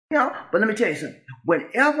But let me tell you something.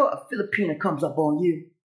 Whenever a Filipina comes up on you,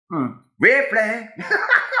 red flag.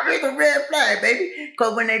 It's a red flag, baby.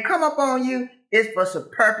 Because when they come up on you, it's for some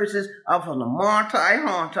purposes of the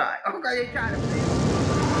multi-hauntai. Okay, they trying to play.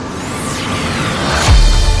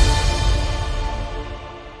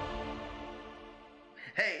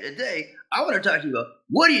 Hey, today, I want to talk to you about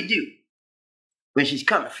what do you do when she's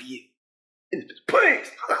coming for you?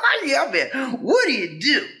 Please. Yeah, I bet. What do you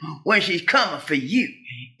do when she's coming for you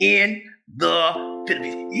in the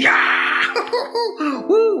Philippines? Yeah!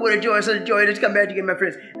 Woo, what a joy, such a joy. Let's come back to get my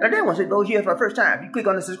friends. And I did want to say, those here for the first time, you click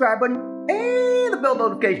on the subscribe button and the bell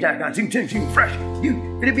notification icon. Zoom, fresh, you,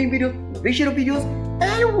 Philippine videos, regional videos,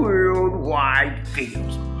 and worldwide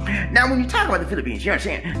videos. Now, when you talk about the Philippines, you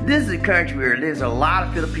understand, this is a country where there's a lot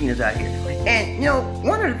of Filipinos out here. And,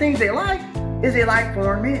 one of the things they like is they like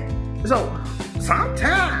foreign men. So,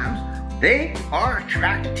 sometimes they are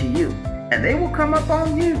attracted to you. And they will come up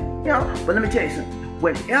on you, But let me tell you something.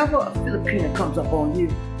 Whenever a Filipina comes up on you,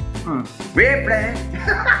 red flag.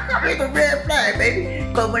 It's a red flag, baby.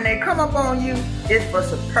 Because when they come up on you, it's for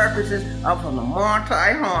some purposes of the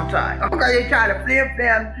multi-hauntai. Okay, they try to flim,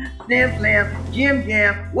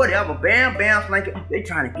 jam, whatever, bam, slank it. They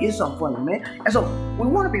trying to get something for you, man. And so, we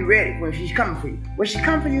want to be ready when she's coming for you. When she's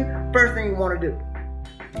coming for you, first thing you want to do,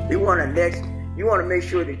 you want to make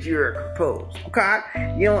sure that you're composed, okay?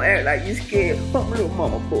 You don't act like you're scared. Oh, my little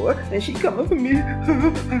mama boy, and she coming for me. I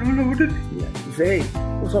don't know what to do. Yeah. You say, hey,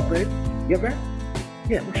 what's up, baby? You alright?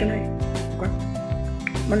 Yeah, what's your name? Okay.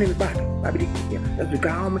 My name is BobbieD. Yeah, that's what they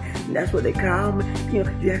call me. That's what they call me.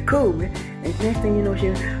 Yeah, cool, man. And next thing you know, she,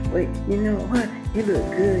 wait, you know what? You look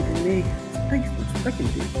good to me. Thank you.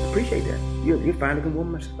 Appreciate that. You're fine looking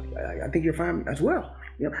woman. I think you're fine as well.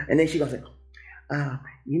 And then she gonna say,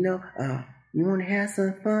 you want to have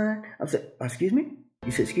some fun? I said, excuse me?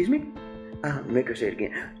 You said, excuse me? Make her say it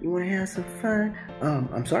again. You want to have some fun?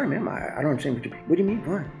 I'm sorry, ma'am. I don't understand what do you mean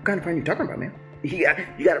fun? What kind of fun are you talking about, ma'am? You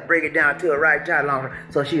got to break it down to a right title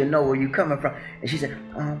so she'll know where you're coming from. And she said,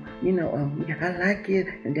 I like it.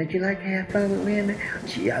 And don't you like to have fun with women?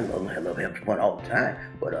 I love having fun all the time.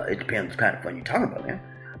 But it depends what kind of fun you're talking about, ma'am.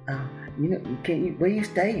 Where you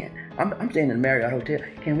staying? I'm staying in the Marriott Hotel.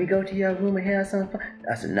 Can we go to your room and have some fun?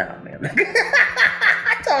 I said, nah, man.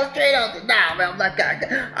 I told straight out, nah, man, I'm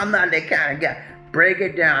not that kind of guy. Break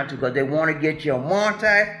it down because they want to get your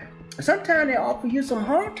multi. Sometimes they offer you some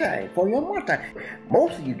hauntai for your multi.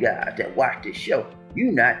 Most of you guys that watch this show,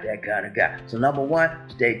 you're not that kind of guy. So number one,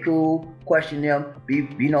 stay cool, question them,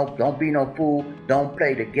 don't be no fool, don't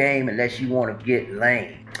play the game unless you want to get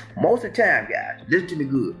lame. Most of the time, guys, listen to me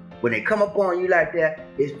good. When they come up on you like that,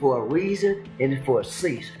 it's for a reason and it's for a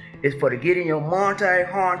season. It's for to get in your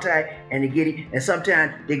hauntai, and to get it, and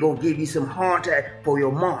sometimes they gonna give you some hauntai for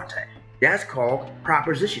your multi. That's called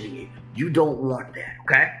propositioning you. You don't want that,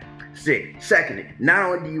 okay? Secondly, not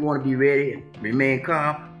only do you want to be ready and remain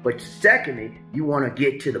calm, but secondly, you want to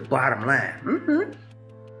get to the bottom line.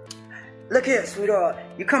 Look here, sweetheart.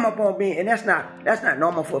 You come up on me, and that's not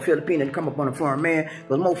normal for a Filipino to come up on a foreign man,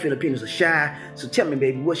 because most Filipinos are shy. So tell me,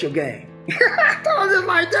 baby, what's your game? I told her just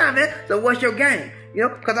like that, man. So what's your game?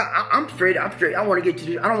 Because I'm straight. I want to get to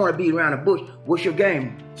this. I don't want to beat around the bush. What's your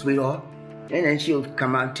game, sweetheart? And then she'll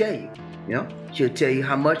come out and tell you. She'll tell you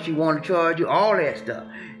how much you want to charge you, all that stuff.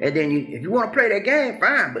 And then if you want to play that game,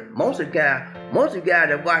 fine. But most of the guys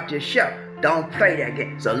that watch this show don't play that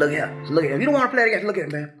game. So look here. If you don't want to play that game, look at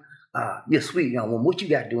it, man. You're sweet young woman. What you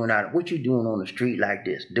got doing what you doing on the street like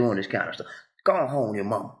this, doing this kind of stuff? Go on home to your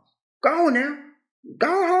mama. Go on now. Go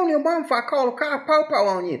on home to your mama if I call a car po-po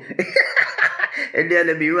on you. And then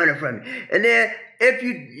they'll be running from you. And then if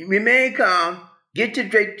you remain calm, get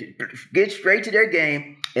straight to their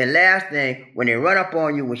game. And last thing, when they run up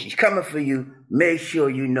on you, when she's coming for you, make sure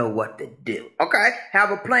you know what to do. Okay?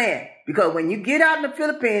 Have a plan. Because when you get out in the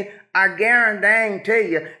Philippines, I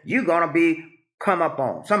guarantee you're going to be come up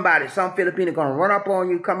on. Some Filipino gonna run up on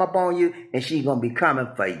you, come up on you, and she's gonna be coming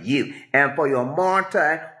for you. And for your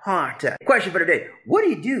multi-hauntai. Question for the day. What do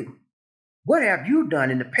you do? What have you done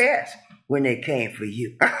in the past when they came for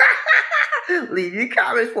you? Leave your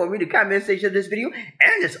comments for me in the comment section of this video.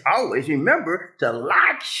 And as always, remember to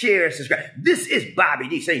like, share, and subscribe. This is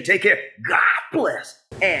BobbieD saying take care. God bless.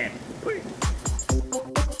 And peace.